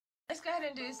go ahead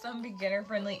and do some beginner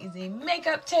friendly easy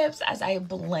makeup tips as I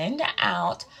blend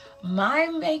out my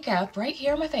makeup right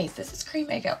here on my face. This is cream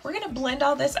makeup. We're going to blend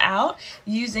all this out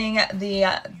using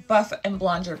the Buff and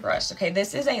Blonder brush. Okay,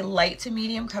 this is a light to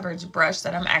medium coverage brush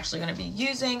that I'm actually going to be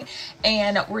using,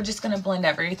 and we're just going to blend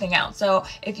everything out. So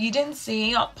if you didn't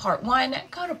see part one,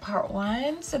 go to part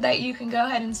one so that you can go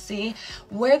ahead and see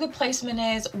where the placement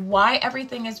is, why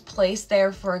everything is placed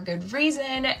there for a good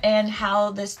reason, and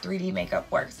how this 3D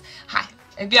makeup works. Hi.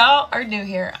 If y'all are new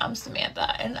here, I'm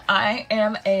Samantha, and I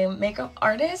am a makeup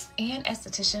artist and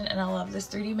esthetician, and I love this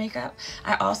 3D makeup.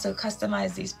 I also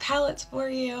customize these palettes for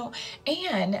you,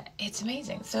 and it's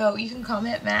amazing. So you can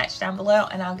comment match down below,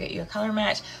 and I'll get you a color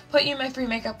match, put you in my free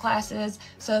makeup classes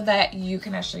so that you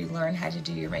can actually learn how to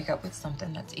do your makeup with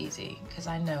something that's easy. Because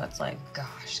I know it's like,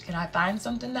 gosh, can I find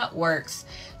something that works,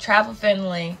 travel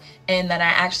friendly, and that I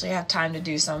actually have time to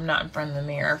do so I'm not in front of the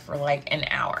mirror for like an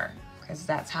hour. Because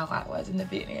that's how I was in the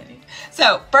beginning.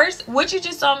 So first, what you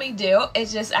just saw me do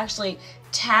is just actually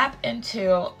tap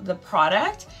into the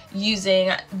product using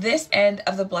this end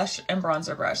of the blush and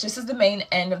bronzer brush. This is the main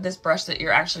end of this brush that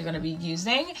you're actually going to be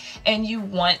using, and you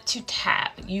want to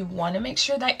tap. You want to make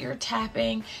sure that you're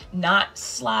tapping, not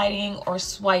sliding or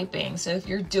swiping. So if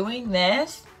you're doing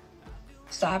this,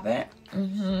 stop it.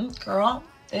 Girl.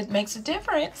 It makes a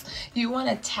difference. You want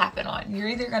to tap it on. You're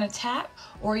either going to tap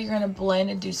or you're going to blend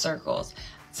and do circles.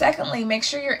 Secondly, make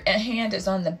sure your hand is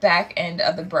on the back end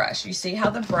of the brush. You see how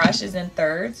the brush is in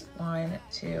thirds? 1,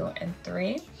 2, and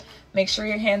 3. Make sure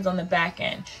your hand's on the back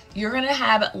end. You're going to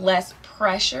have less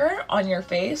pressure on your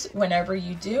face whenever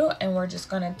you do, and we're just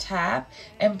going to tap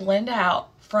and blend out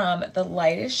from the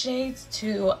lightest shades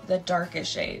to the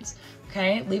darkest shades.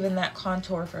 Okay, leaving that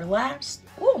contour for last.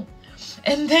 Ooh.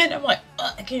 And then I'm like,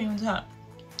 I can't even talk.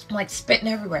 I'm like spitting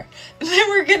everywhere. And then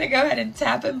we're gonna go ahead and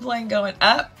tap and blend going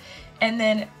up, and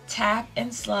then tap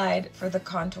and slide for the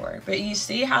contour. But you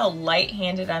see how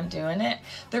light-handed I'm doing it?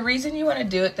 The reason you want to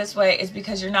do it this way is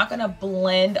because you're not going to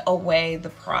blend away the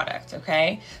product,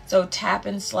 okay? So tap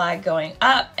and slide going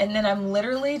up, and then I'm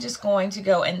literally just going to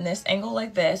go in this angle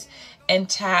like this and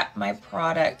tap my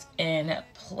product in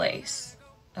place.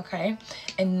 Okay,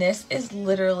 and this is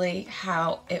literally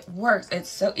how it works. It's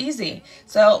so easy.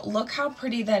 So look how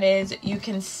pretty that is. You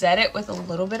can set it with a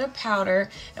little bit of powder,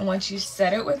 and once you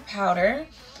set it with powder,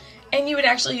 and you would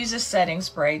actually use a setting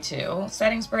spray too.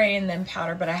 Setting spray and then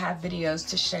powder, but I have videos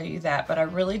to show you that. But I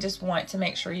really just want to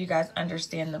make sure you guys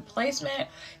understand the placement.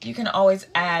 You can always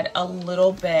add a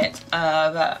little bit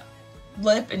of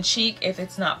lip and cheek if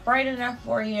it's not bright enough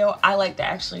for you. I like to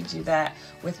actually do that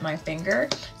with my finger,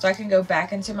 so I can go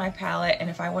back into my palette, and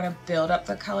if I want to build up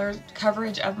the color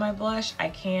coverage of my blush, I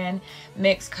can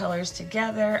mix colors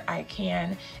together, I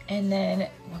can, and then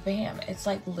well, bam, it's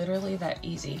like literally that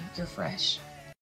easy. You're fresh.